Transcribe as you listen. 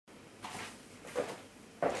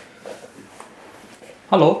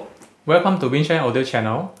Hello, welcome to Windshine Audio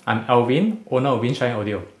channel. I'm Alvin, owner of Windshine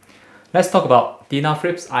Audio. Let's talk about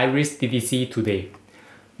Denafrips Iris Ddc today.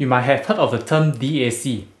 You might have heard of the term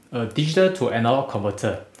DAC, a digital to analog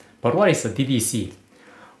converter. But what is a DDC?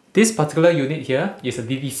 This particular unit here is a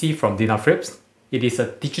DDC from Denafrips. It is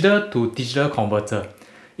a digital to digital converter.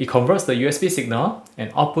 It converts the USB signal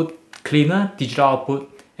and output cleaner digital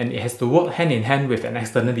output, and it has to work hand in hand with an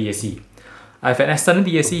external DAC. I have an external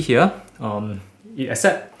DAC here. It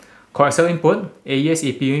accepts coaxial input, AES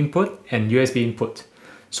APU input, and USB input.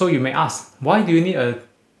 So you may ask, why do you need a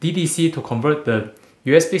DDC to convert the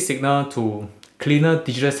USB signal to cleaner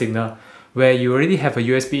digital signal where you already have a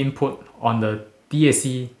USB input on the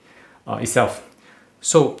DAC itself?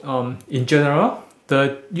 So in general,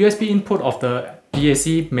 the USB input of the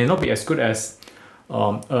DAC may not be as good as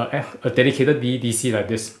a dedicated DDC like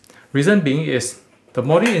this. Reason being is the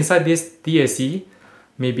module inside this DAC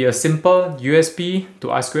may be a simple USB to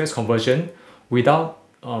I2S conversion without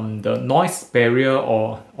the noise barrier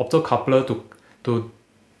or optocoupler to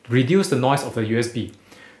reduce the noise of the USB.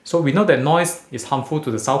 So we know that noise is harmful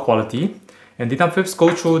to the sound quality, and Denafrips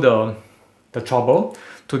go through the trouble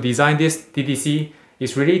to design this DDC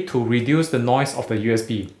is really to reduce the noise of the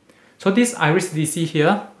USB. So this Iris DDC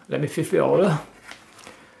here, let me flip it over.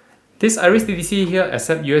 This Iris DDC here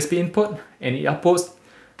accepts USB input and it outputs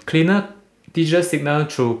cleaner digital signal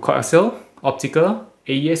through coaxial, optical,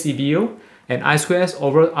 AES EBU, and I2S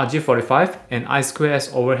over RJ45 and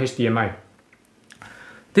I2S over HDMI.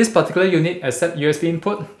 This particular unit accepts USB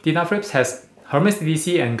input. Denafrips has Hermes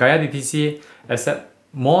DDC and Gaia DDC accept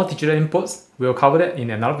more digital inputs. We'll cover that in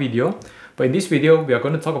another video. But in this video, we are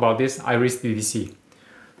going to talk about this Iris DDC.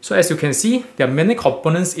 So as you can see, there are many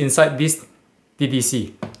components inside this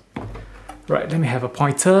DDC. Right, let me have a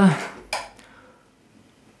pointer.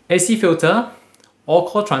 AC filter,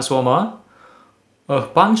 all-core transformer, a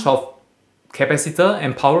bunch of capacitor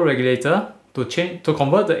and power regulator to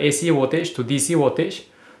convert the AC voltage to DC voltage.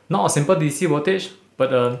 Not a simple DC voltage,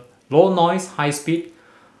 but a low noise, high speed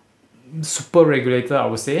super regulator, I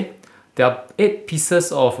would say. There are 8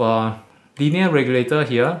 pieces of linear regulator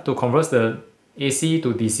here to convert the AC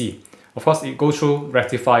to DC. Of course, it goes through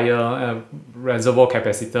rectifier, reservoir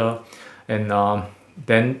capacitor, and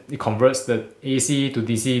then it converts the AC to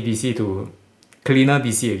DC, DC to cleaner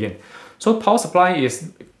DC again. So power supply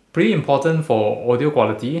is pretty important for audio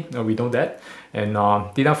quality, we know that. And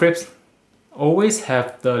Denafrips always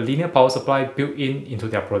have the linear power supply built into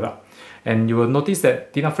their product. And you will notice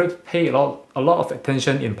that Denafrips pay a lot of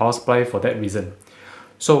attention in power supply for that reason.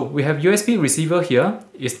 So we have USB receiver here.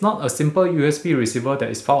 It's not a simple USB receiver that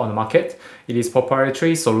is found on the market. It is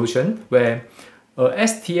proprietary solution where a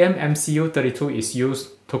STM-MCU32 is used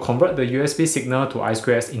to convert the USB signal to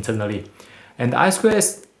I2S internally. And the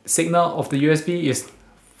I2S signal of the USB is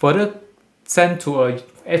further sent to a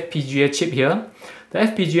FPGA chip here. The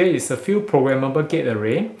FPGA is a field programmable gate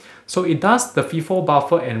array, so it does the FIFO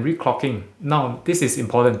buffer and reclocking. Now, this is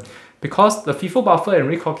important because the FIFO buffer and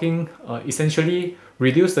reclocking essentially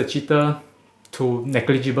reduce the jitter to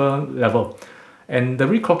negligible level. And the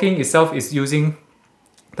reclocking itself is using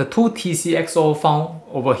the 2 TCXO found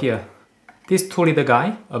over here. This 2 little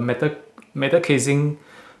guy, a metal casing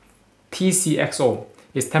TCXO,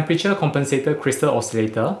 is temperature compensated crystal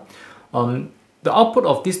oscillator. The output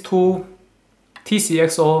of these 2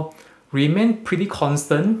 TCXO remain pretty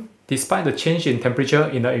constant despite the change in temperature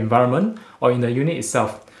in the environment or in the unit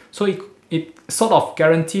itself. So it sort of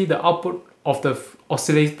guarantees the output of the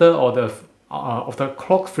oscillator or of the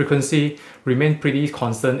clock frequency remain pretty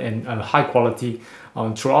constant and high quality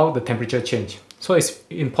throughout the temperature change. So it's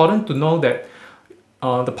important to know that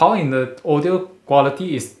the power in the audio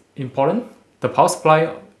quality is important. The power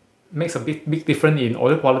supply makes a big difference in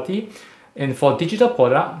audio quality, and for digital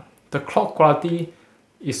product, the clock quality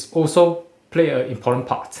is also play an important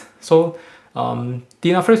part. So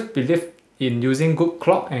Denafrips believe in using good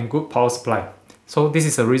clock and good power supply. So this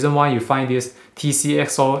is the reason why you find this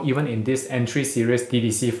TCXO even in this entry series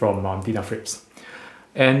DDC from Denafrips.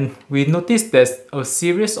 And we notice there's a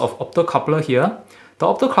series of optocoupler here. The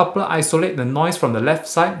optocoupler isolate the noise from the left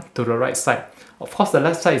side to the right side. Of course, the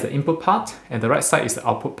left side is the input part and the right side is the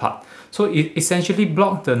output part. So it essentially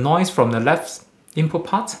blocks the noise from the left input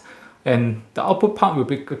part, and the output part will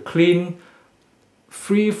be clean,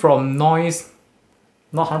 free from noise,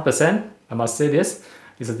 not 100%, I must say this.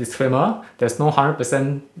 It's a disclaimer, there's no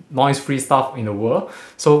 100% noise-free stuff in the world.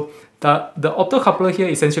 So the optocoupler here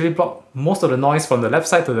essentially blocks most of the noise from the left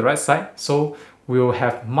side to the right side, so we will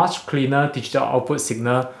have much cleaner digital output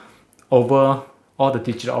signal over all the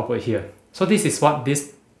digital output here. So this is what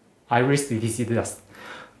this Iris DDC does.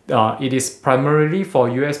 it is primarily for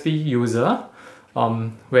USB user.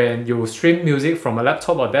 When you stream music from a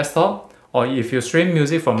laptop or desktop, or if you stream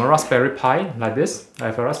music from a Raspberry Pi like this. I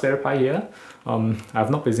have a Raspberry Pi here. I've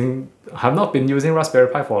not been using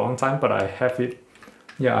Raspberry Pi for a long time, but I have it.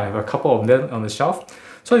 Yeah, I have a couple of them on the shelf.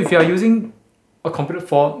 So if you are using a computer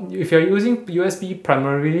if you're using USB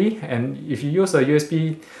primarily, and if you use a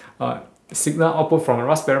USB signal output from a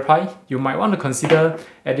Raspberry Pi, you might want to consider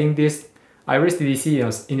adding this Iris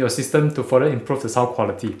Ddc in your system to further improve the sound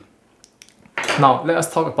quality. Now let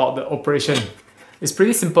us talk about the operation. It's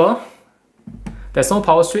pretty simple. There's no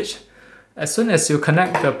power switch. As soon as you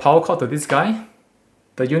connect the power cord to this guy,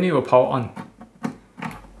 the unit will power on.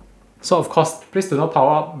 So of course, please do not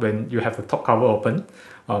power up when you have the top cover open.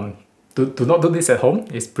 Do not do this at home.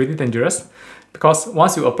 It's pretty dangerous, because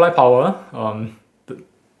once you apply power,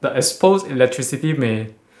 the exposed electricity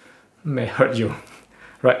may hurt you.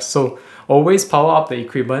 Right, so always power up the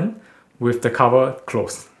equipment with the cover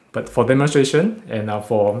closed. But for demonstration and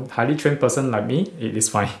for highly trained person like me, it is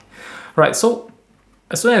fine. Right, so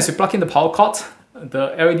as soon as you plug in the power cord,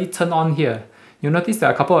 the LED turn on here. You notice there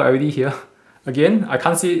are a couple of LED here. Again, I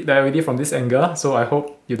can't see the LED from this angle, so I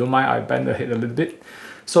hope you don't mind I bend the head a little bit.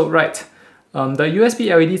 So right, the USB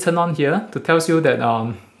LED turn on here to tells you that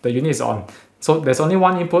the unit is on. So there's only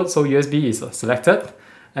one input, so USB is selected.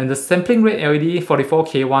 And the sampling rate LED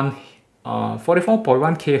 44.1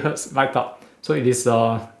 kHz light up. So it is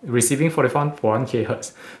receiving 41.1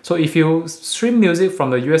 kHz. So if you stream music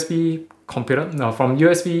from the USB computer, from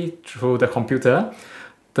USB through the computer,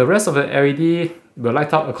 the rest of the LED will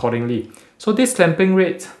light up accordingly. So this sampling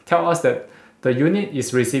rate tells us that the unit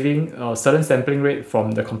is receiving a certain sampling rate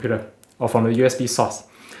from the computer or from the USB source.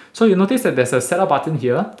 So you notice that there's a setup button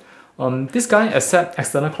here. This guy accepts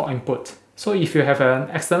external clock input. So if you have an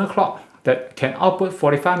external clock that can output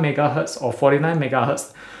 45 MHz or 49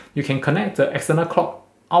 MHz, you can connect the external clock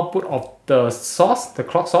output of the source, the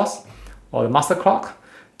clock source, or the master clock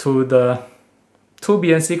to the 2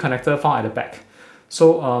 BNC connector found at the back.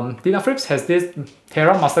 So Denafrips has this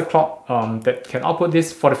Tera master clock that can output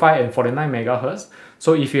this 45 and 49 MHz.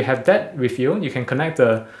 So if you have that with you, you can connect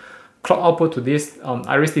the clock output to this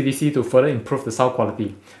Iris Ddc to further improve the sound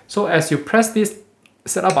quality. So as you press this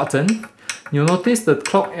setup button, you'll notice the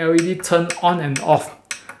clock LED turn on and off.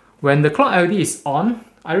 When the clock LED is on,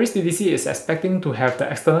 Iris Ddc is expecting to have the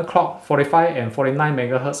external clock 45 and 49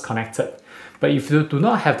 MHz connected. But if you do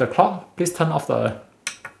not have the clock, please turn off the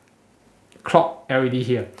clock LED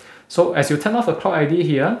here. So as you turn off the clock LED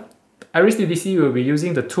here, Iris Ddc will be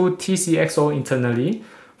using the two TCXO internally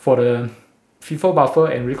for the FIFO buffer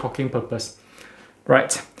and reclocking purpose.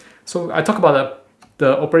 Right, so I talked about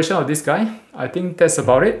the operation of this guy. I think that's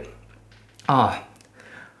about it. I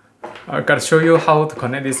gotta show you how to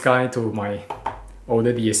connect this guy to my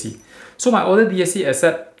older DAC. So my older DAC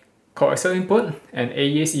accepts coaxial input and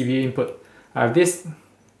AES EVA input. I have this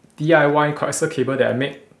DIY coaxial cable that I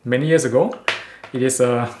made many years ago. It is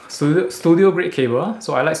a studio grade cable,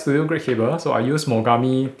 so I like studio grade cable. So I use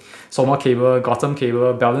Mogami, Soma cable, Gotham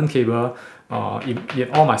cable, Belden cable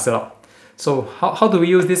in all my setup. So how do we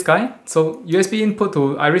use this guy? So USB input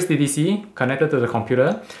to Iris Ddc connected to the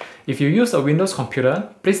computer. If you use a Windows computer,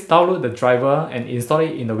 please download the driver and install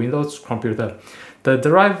it in the Windows computer. The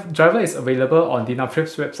driver is available on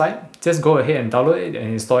Denafrips website. Just go ahead and download it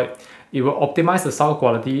and install it. It will optimize the sound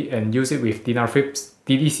quality and use it with Denafrips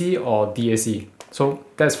DDC or DAC. So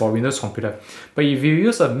that's for Windows computer. But if you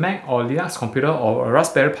use a Mac or Linux computer or a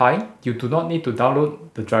Raspberry Pi, you do not need to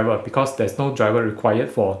download the driver because there's no driver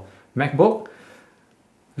required for MacBook,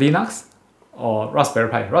 Linux, or Raspberry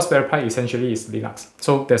Pi. Raspberry Pi essentially is Linux.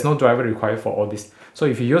 So there's no driver required for all this. So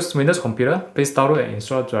if you use Windows computer, please download and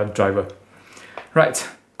install the driver. Right,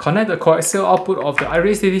 connect the coaxial output of the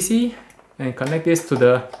Iris Ddc and connect this to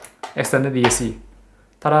the external DAC.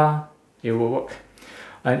 Ta-da! It will work.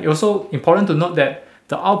 And also important to note that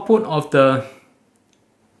the output of the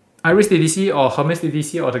Iris Ddc or Hermes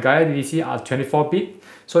Ddc or the Gaia Ddc are 24-bit.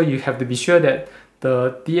 So you have to be sure that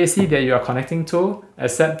the DAC that you are connecting to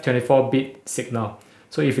accepts 24-bit signal.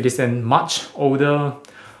 So if it is a much older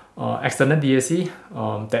external DAC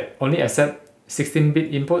that only accepts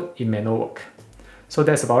 16-bit input, it may not work. So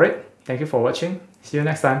that's about it. Thank you for watching. See you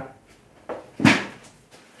next time.